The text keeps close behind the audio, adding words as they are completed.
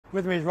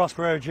With me is Ross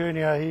Perot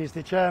Jr. He's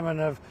the chairman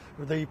of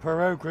the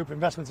Perot Group.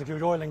 Investments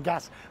include oil and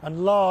gas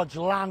and large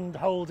land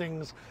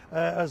holdings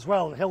as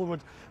well. Hillwood,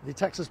 the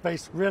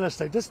Texas-based real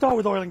estate. Let's start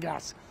with oil and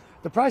gas.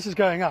 The price is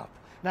going up.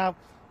 Now,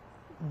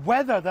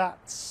 whether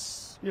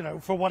that's,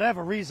 for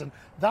whatever reason,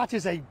 that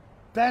is a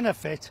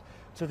benefit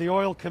to the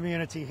oil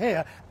community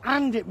here,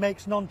 and it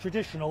makes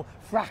non-traditional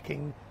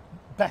fracking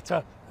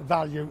better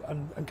value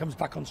and comes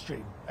back on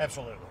stream.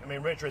 Absolutely. I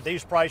mean, Richard,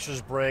 these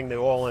prices bring the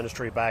oil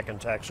industry back in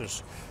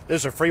Texas.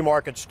 This is a free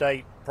market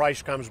state.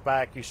 Price comes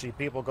back. You see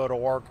people go to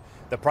work.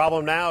 The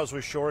problem now is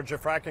with shortage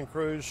of fracking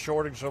crews,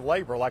 shortage of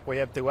labor like we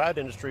have throughout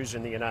industries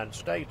in the United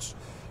States.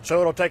 So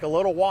it'll take a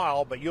little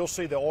while, but you'll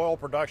see the oil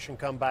production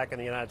come back in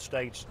the United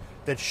States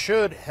that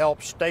should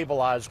help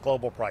stabilize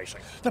global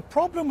pricing. The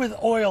problem with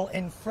oil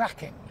in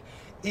fracking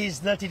is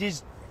that it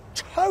is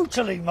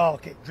totally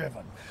market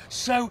driven.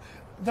 So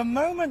the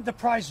moment the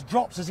price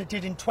drops, as it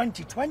did in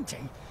 2020,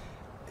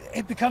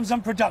 it becomes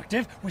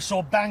unproductive. We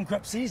saw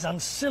bankruptcies,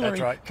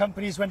 ancillary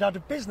companies went out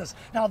of business.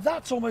 Now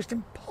that's almost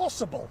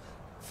impossible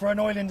for an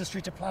oil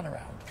industry to plan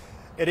around.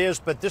 It is,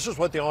 but this is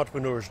what the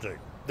entrepreneurs do.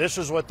 This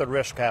is what the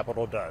risk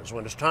capital does.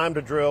 When it's time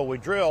to drill, we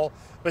drill.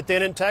 But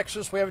then in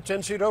Texas, we have a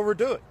tendency to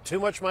overdo it.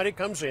 Too much money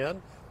comes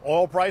in,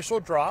 oil price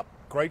will drop,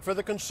 great for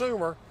the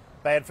consumer,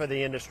 bad for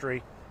the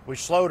industry. We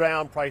slow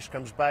down, price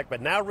comes back. But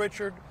now,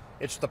 Richard,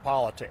 it's the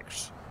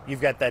politics. You've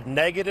got that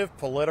negative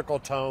political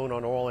tone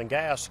on oil and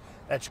gas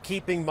that's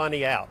keeping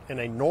money out. In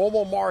a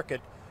normal market,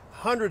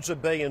 hundreds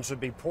of billions would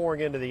be pouring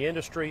into the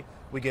industry.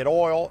 We get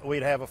oil,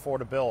 we'd have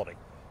affordability.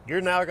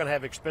 You're now going to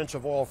have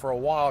expensive oil for a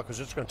while because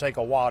it's going to take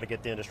a while to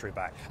get the industry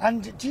back.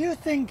 And do you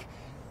think,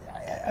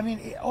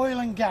 oil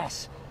and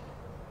gas,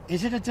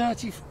 is it a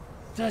dirty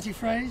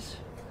phrase?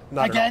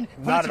 Not Again, at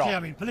all. Not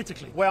at all.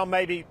 Politically. Well,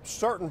 maybe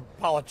certain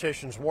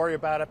politicians worry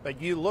about it, but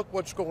you look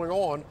what's going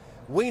on.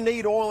 We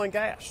need oil and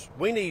gas.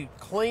 We need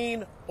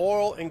clean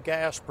oil and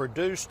gas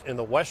produced in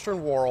the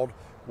Western world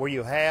where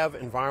you have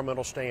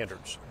environmental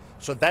standards.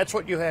 So that's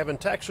what you have in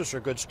Texas, are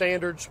good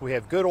standards. We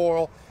have good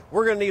oil.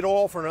 We're going to need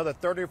oil for another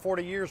 30 or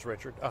 40 years,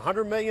 Richard.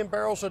 100 million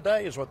barrels a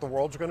day is what the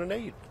world's going to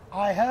need.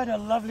 I heard a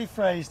lovely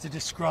phrase to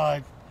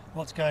describe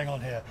what's going on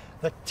here,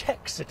 the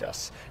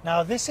Texodus.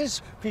 Now, this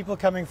is people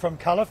coming from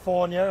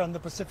California and the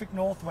Pacific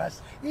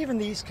Northwest, even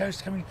the East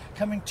Coast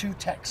coming to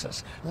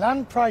Texas.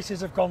 Land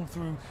prices have gone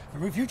through the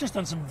roof. You've just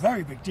done some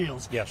very big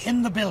deals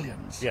in the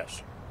billions.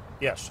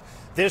 Yes.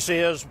 This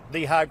is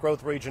the high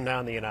growth region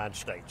now in the United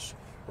States.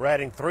 We're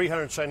adding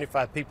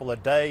 375 people a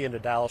day into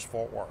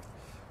Dallas-Fort Worth.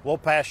 We'll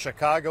pass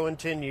Chicago in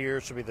 10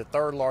 years to be the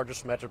third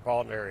largest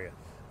metropolitan area.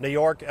 New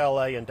York,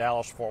 LA, and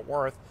Dallas-Fort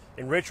Worth.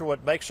 And Richard,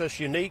 what makes us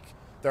unique,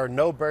 there are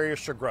no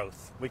barriers to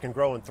growth. We can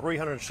grow in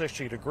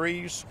 360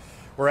 degrees.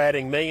 We're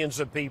adding millions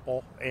of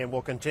people, and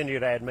we'll continue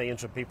to add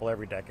millions of people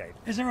every decade.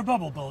 Is there a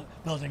bubble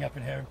building up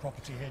in here in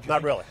property here?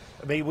 Not really.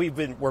 I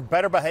mean, we're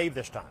better behaved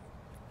this time.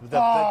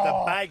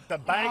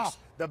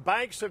 The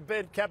banks have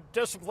been kept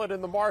disciplined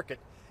in the market,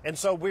 and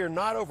so we're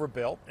not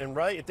overbuilt. And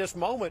right at this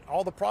moment,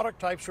 all the product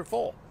types are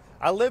full.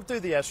 I lived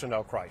through the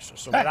S&L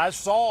crisis. I mean, I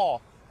saw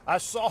a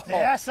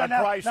crisis.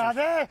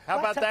 How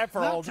about that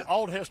for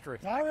old history?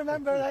 I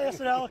remember the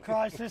S&L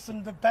crisis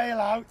and the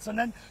bailouts, and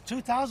then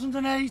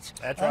 2008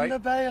 and the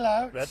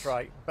bailouts. That's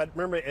right. But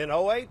remember, in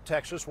 2008,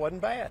 Texas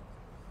wasn't bad.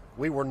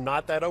 We were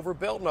not that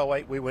overbuilt in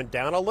 2008. We went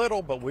down a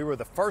little, but we were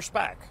the first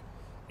back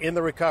in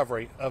the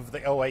recovery of the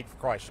 2008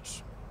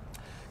 crisis.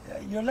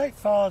 Your late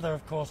father,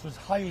 of course, was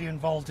highly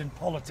involved in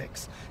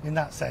politics in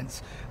that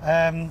sense.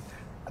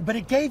 But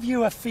it gave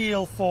you a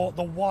feel for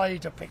the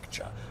wider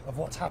picture of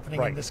what's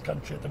happening in this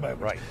country at the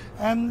moment. Right.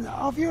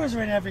 Our viewers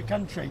are in every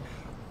country.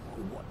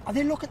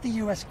 They look at the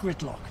US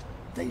gridlock.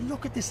 They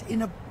look at this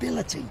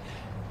inability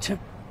to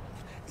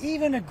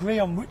even agree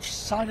on which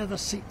side of the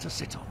seat to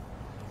sit on.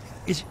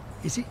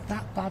 Is it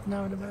that bad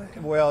now in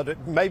America? Well,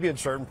 maybe in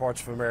certain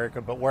parts of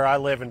America, but where I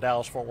live in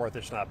Dallas-Fort Worth,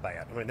 it's not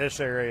bad. I mean, this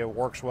area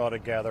works well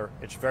together.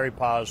 It's very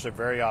positive,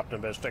 very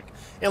optimistic.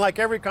 And like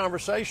every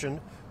conversation,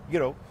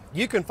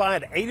 you can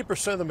find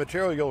 80% of the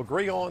material you'll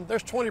agree on.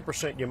 There's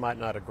 20% you might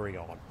not agree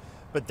on.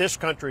 But this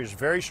country is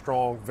very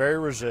strong, very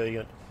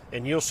resilient,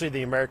 and you'll see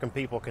the American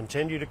people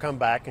continue to come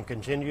back and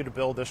continue to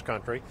build this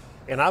country.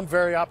 And I'm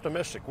very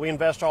optimistic. We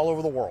invest all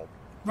over the world.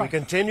 We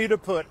continue to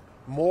put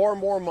more and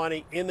more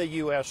money in the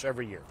U.S.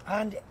 every year.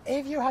 And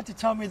if you had to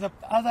tell me the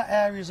other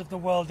areas of the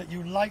world that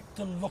you like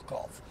the look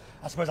of,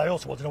 I suppose I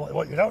also want to know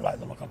what you don't like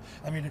the look of.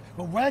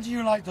 But where do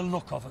you like the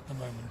look of at the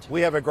moment?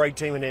 We have a great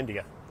team in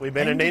India. We've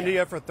been in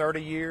India for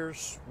 30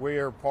 years. We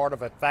are part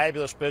of a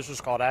fabulous business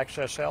called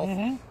Access Health.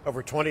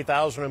 Over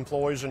 20,000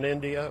 employees in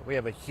India. We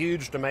have a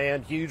huge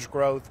demand, huge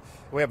growth.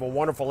 We have a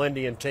wonderful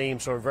Indian team,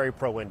 so we're very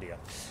pro-India.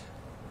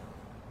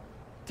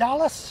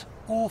 Dallas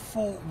or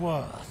Fort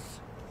Worth?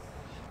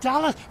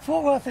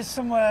 Fort Worth is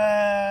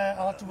somewhere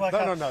I'll have to work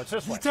out. No, it's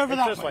this way. It's over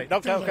that way.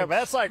 Okay,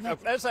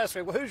 that's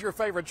asking, well, who's your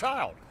favorite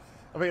child?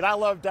 I mean, I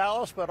love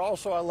Dallas, but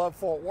also I love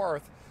Fort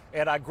Worth,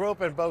 and I grew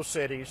up in both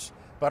cities.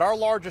 But our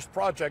largest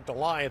project,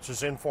 Alliance,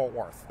 is in Fort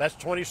Worth. That's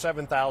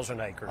 27,000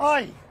 acres.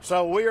 Aye.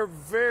 So we are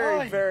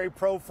very, very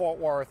pro Fort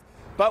Worth,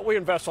 but we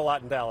invest a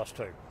lot in Dallas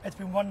too. It's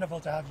been wonderful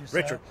to have you, sir.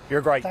 Richard,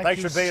 you're great.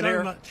 Thanks you for being so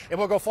here. Much. And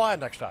we'll go flying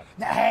next time.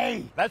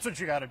 Hey! That's what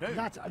you got to do.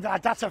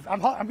 I'm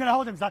going to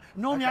hold him to that.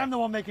 Normally Okay. I'm the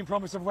one making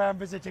promise of where I'm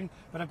visiting,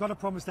 but I've got a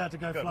promise there to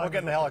go Good. fly. We'll get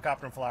in the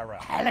helicopter and fly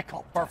around.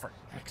 Helicopter. Perfect.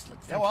 Excellent.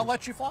 Yeah, well, I'll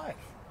let you fly.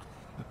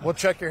 We'll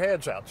check your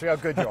heads out. See how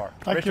good you are.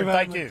 Thank Richard, you,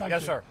 thank man. you. Thank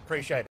Yes, you. sir. Appreciate it.